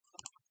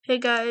Hey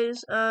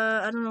guys,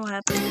 I don't know what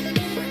happened.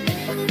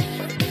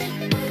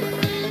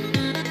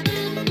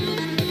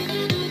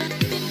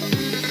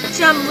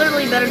 See, I'm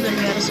literally better than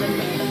you, Edison.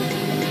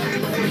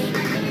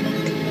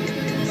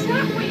 It's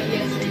not what you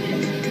guessed it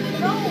is.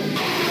 No!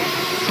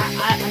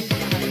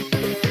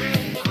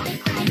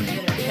 I'm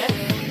good at it.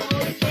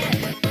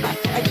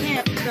 I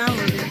can't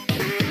download it.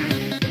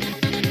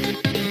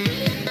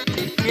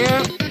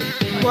 Yeah.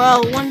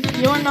 Well,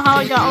 you wanna know how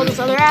I got all these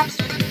other apps?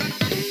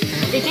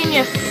 They gave me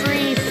a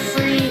free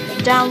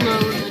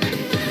download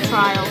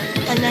trial,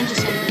 and then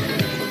just like,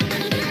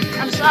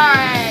 I'm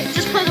sorry,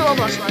 just play the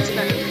Roblox one, it's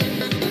better.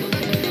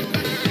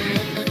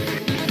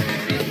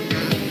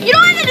 You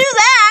don't have to do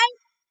that!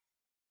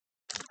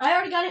 I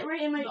already got it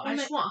right in my, No,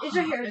 it's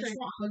right here, it's right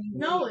here.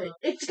 No, No,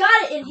 it's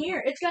got it in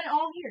here, it's got it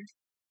all here.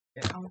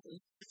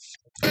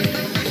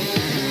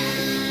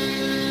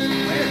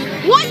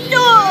 What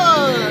the?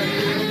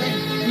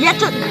 You have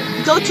to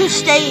go to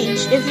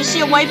stage. If you see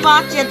a white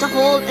box, you have to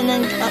hold and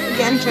then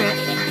enter it.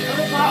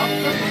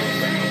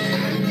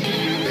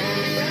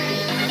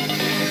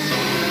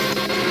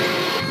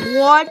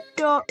 What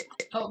the?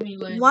 Help me,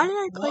 Lynn. Why did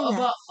I play What that?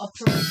 about a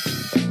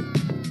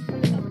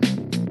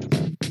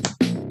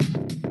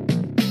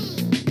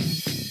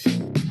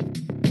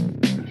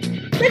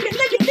Lick it.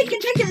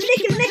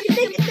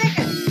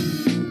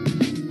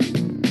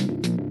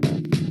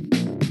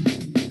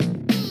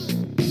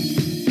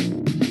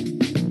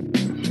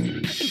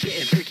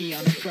 Getting freaky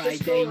on a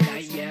Friday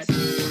night, yes.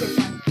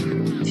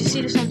 If you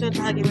see the song, that's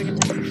how you make it.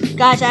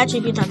 Guys, I actually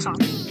beat that song.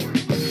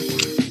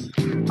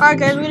 Alright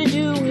guys, we're gonna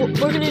do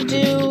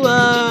I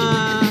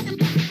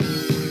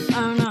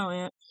don't know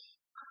yet.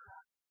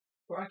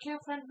 I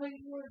can't find the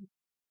word.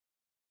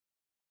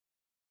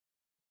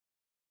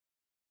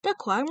 That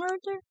Quagmire right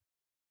there?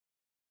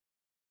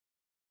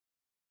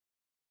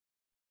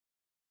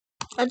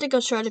 I think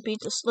I'll try to beat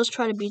this. Let's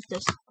try to beat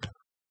this.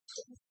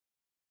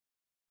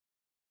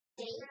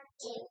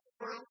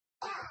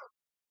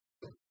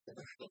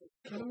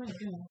 What am I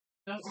doing?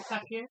 Don't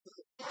tap here?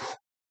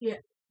 Yeah.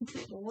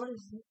 Well, what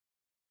is it?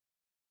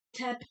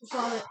 Tap,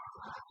 follow it.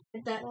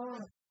 Hit that.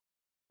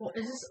 Well,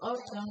 is this up,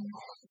 down?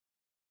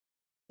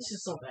 This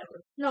is so bad.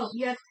 No,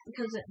 yeah,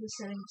 because of the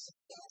settings.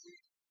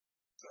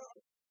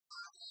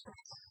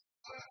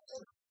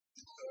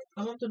 I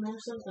want the normal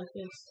stuff like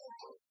this.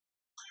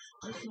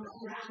 That's not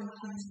what I'm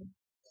trying.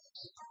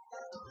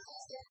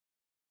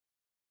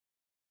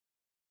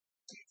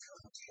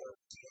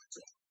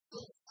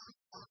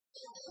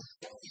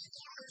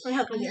 Let me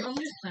help you here. I'm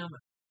just playing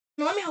with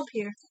No, let me help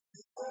here.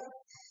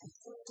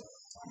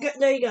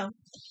 There you go.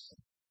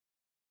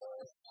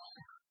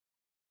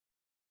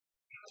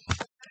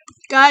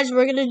 Guys,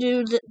 we're gonna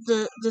do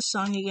the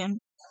song again.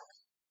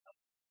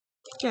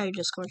 Get out of your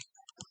Discord.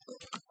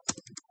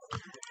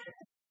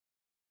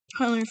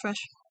 Hold on, let me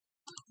refresh.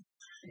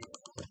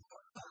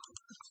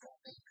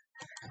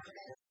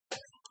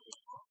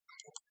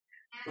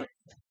 What?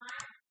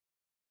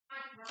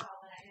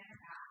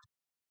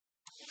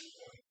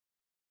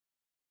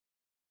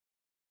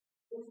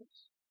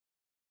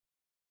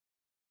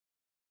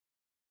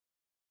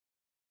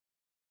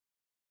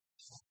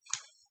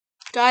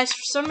 Guys,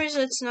 for some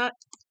reason it's not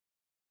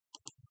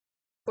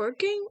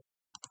working.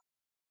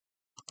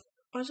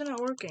 Why is it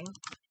not working?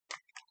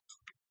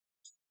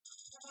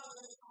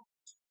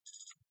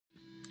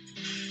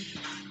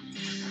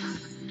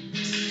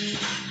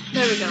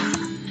 There we go.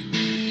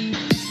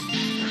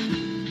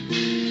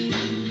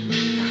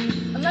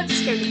 I'm not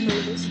scared to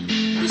play this.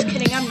 Just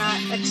kidding, I'm not.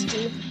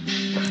 XD.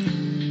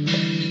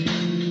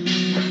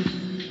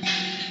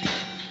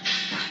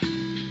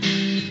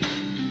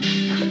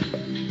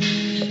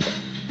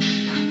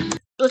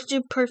 Let's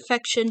do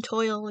Perfection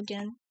Toil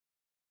again.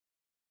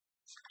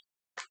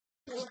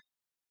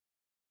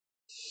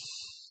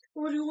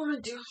 What do you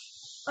want to do?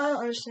 I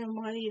don't understand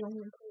why you don't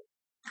want to play.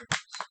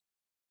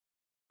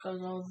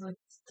 Because I was like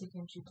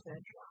sticking to the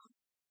edge.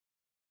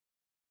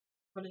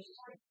 What is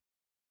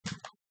this?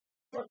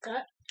 What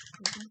that?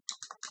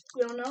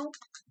 You don't know?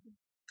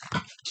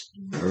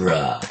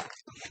 Bruh.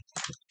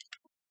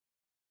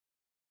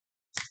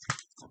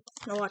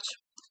 Now watch.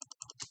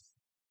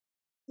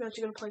 You're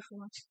actually gonna play for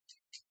once.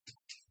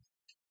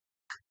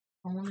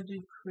 I want to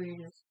do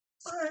creative.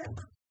 Alright.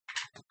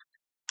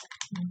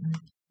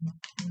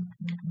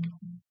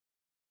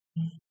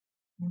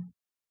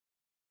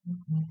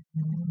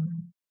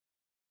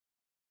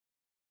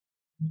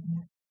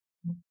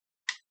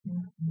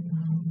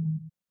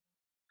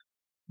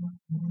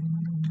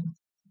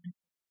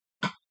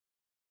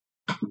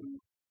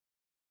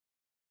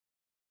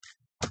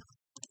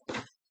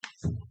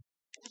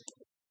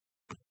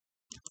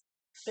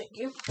 Thank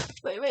you.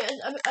 Wait,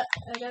 I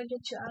gotta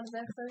get you out of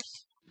there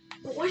first.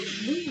 What are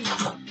you doing?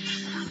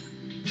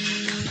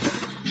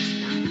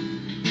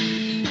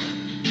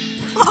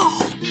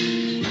 Oh!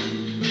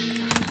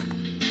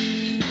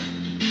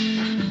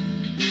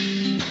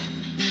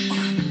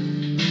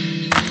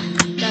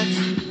 That's...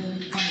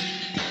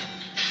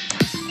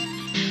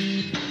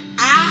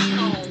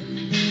 Ow!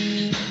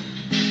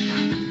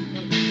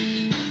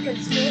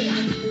 It's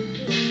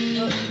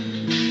good.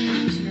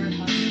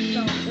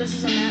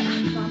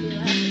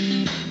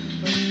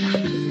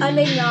 I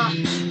may not.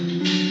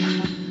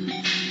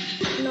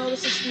 No,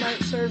 this is my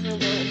server world.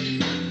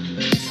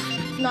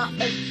 Not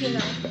like, you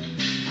know.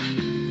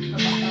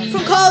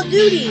 From Call of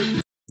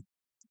Duty!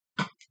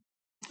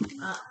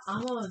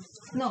 I'm gonna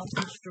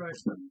destroy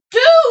it.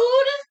 Dude!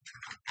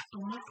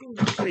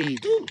 3,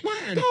 2,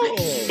 1, go!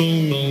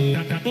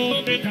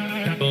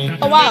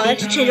 Oh wow,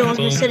 that's changing one's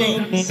been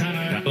sitting.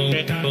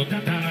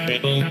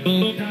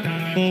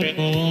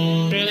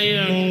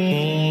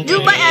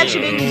 Dude might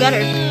actually make me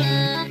better.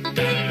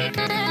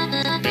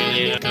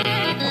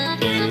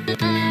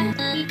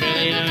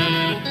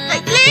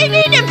 Like, leave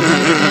me the...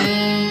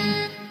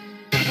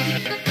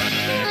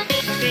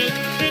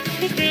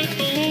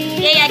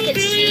 Yeah, I can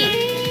see.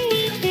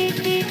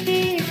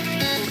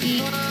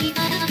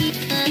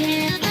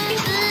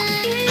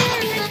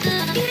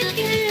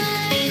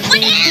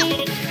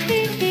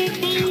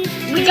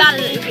 We got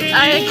it. I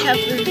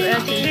kept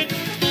regretting.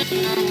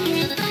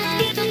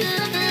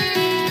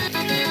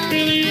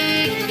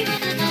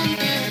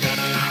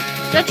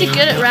 Got you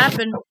good at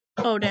rapping.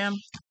 Oh damn.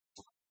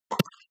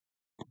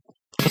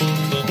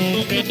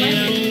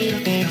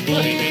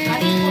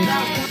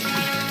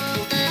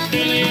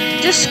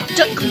 Just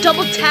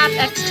double tap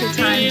X 2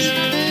 times.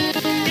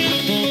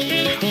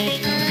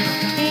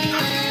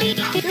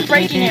 You're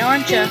breaking it,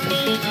 aren't you?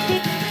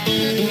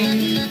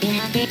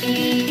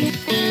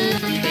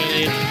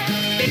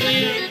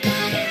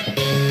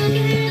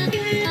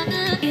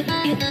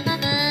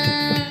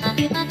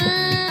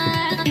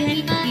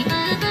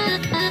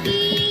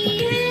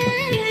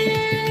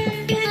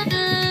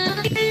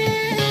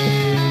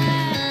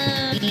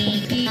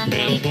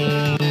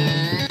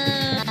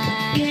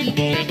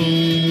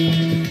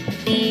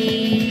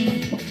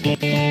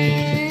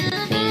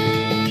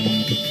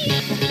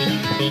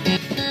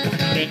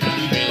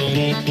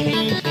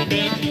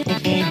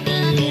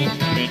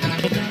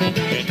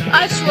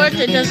 I swear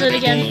it does it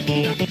again.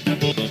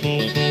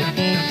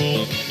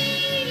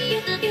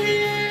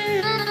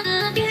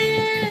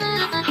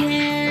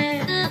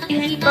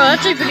 Bro,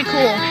 that's like pretty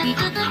cool.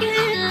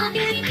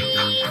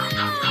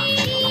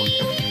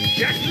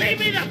 Just leave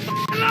me the f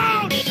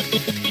alone!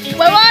 Wait,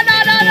 what? No!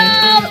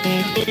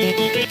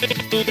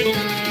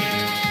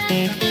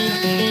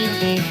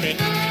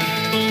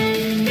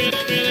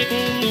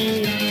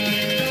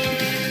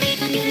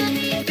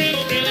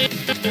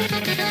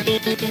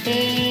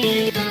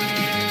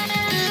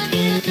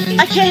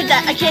 I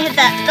can't hit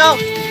that, no!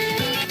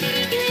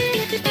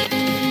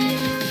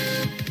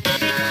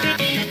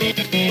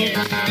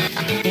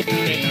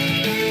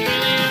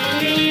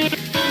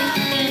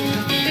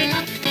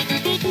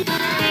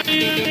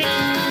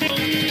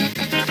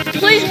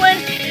 Please win!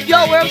 Yo,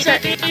 we're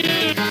upset.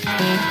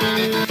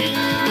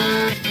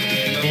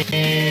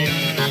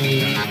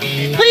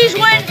 Please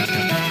win!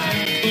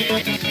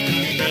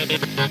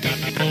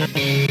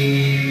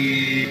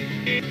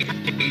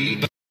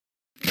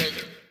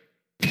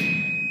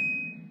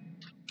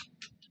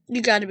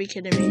 You gotta be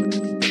kidding me.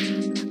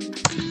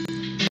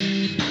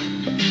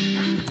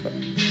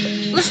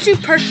 Let's do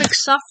perfect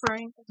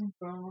suffering.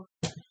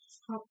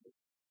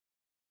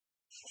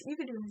 You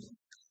can do it.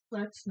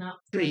 Let's not.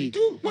 3,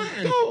 2, 1,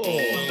 go!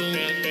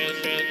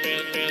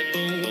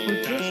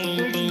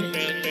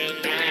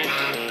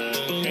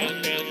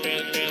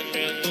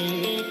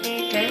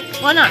 Okay.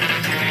 Why not?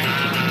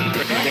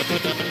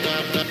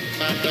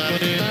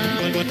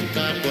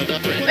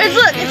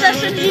 Look, it's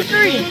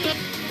SMG3.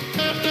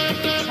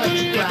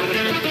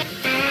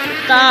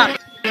 Stop.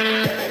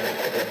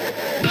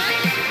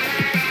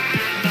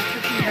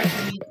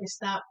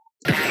 Stop.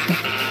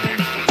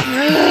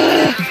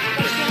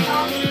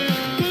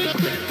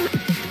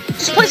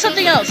 Just play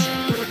something else.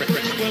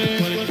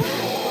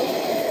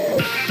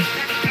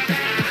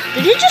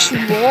 Did he just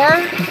roar?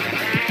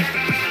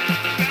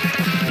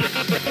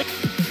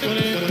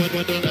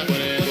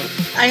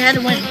 I had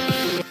to win.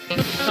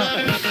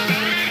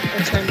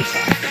 It's gonna be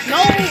fun.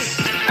 No!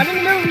 I don't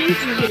remember the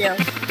YouTube video.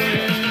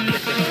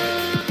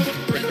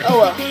 Oh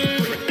well.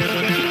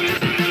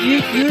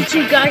 You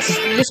two guys,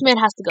 this man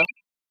has to go.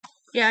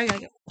 Yeah, I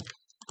gotta go.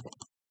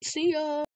 See ya.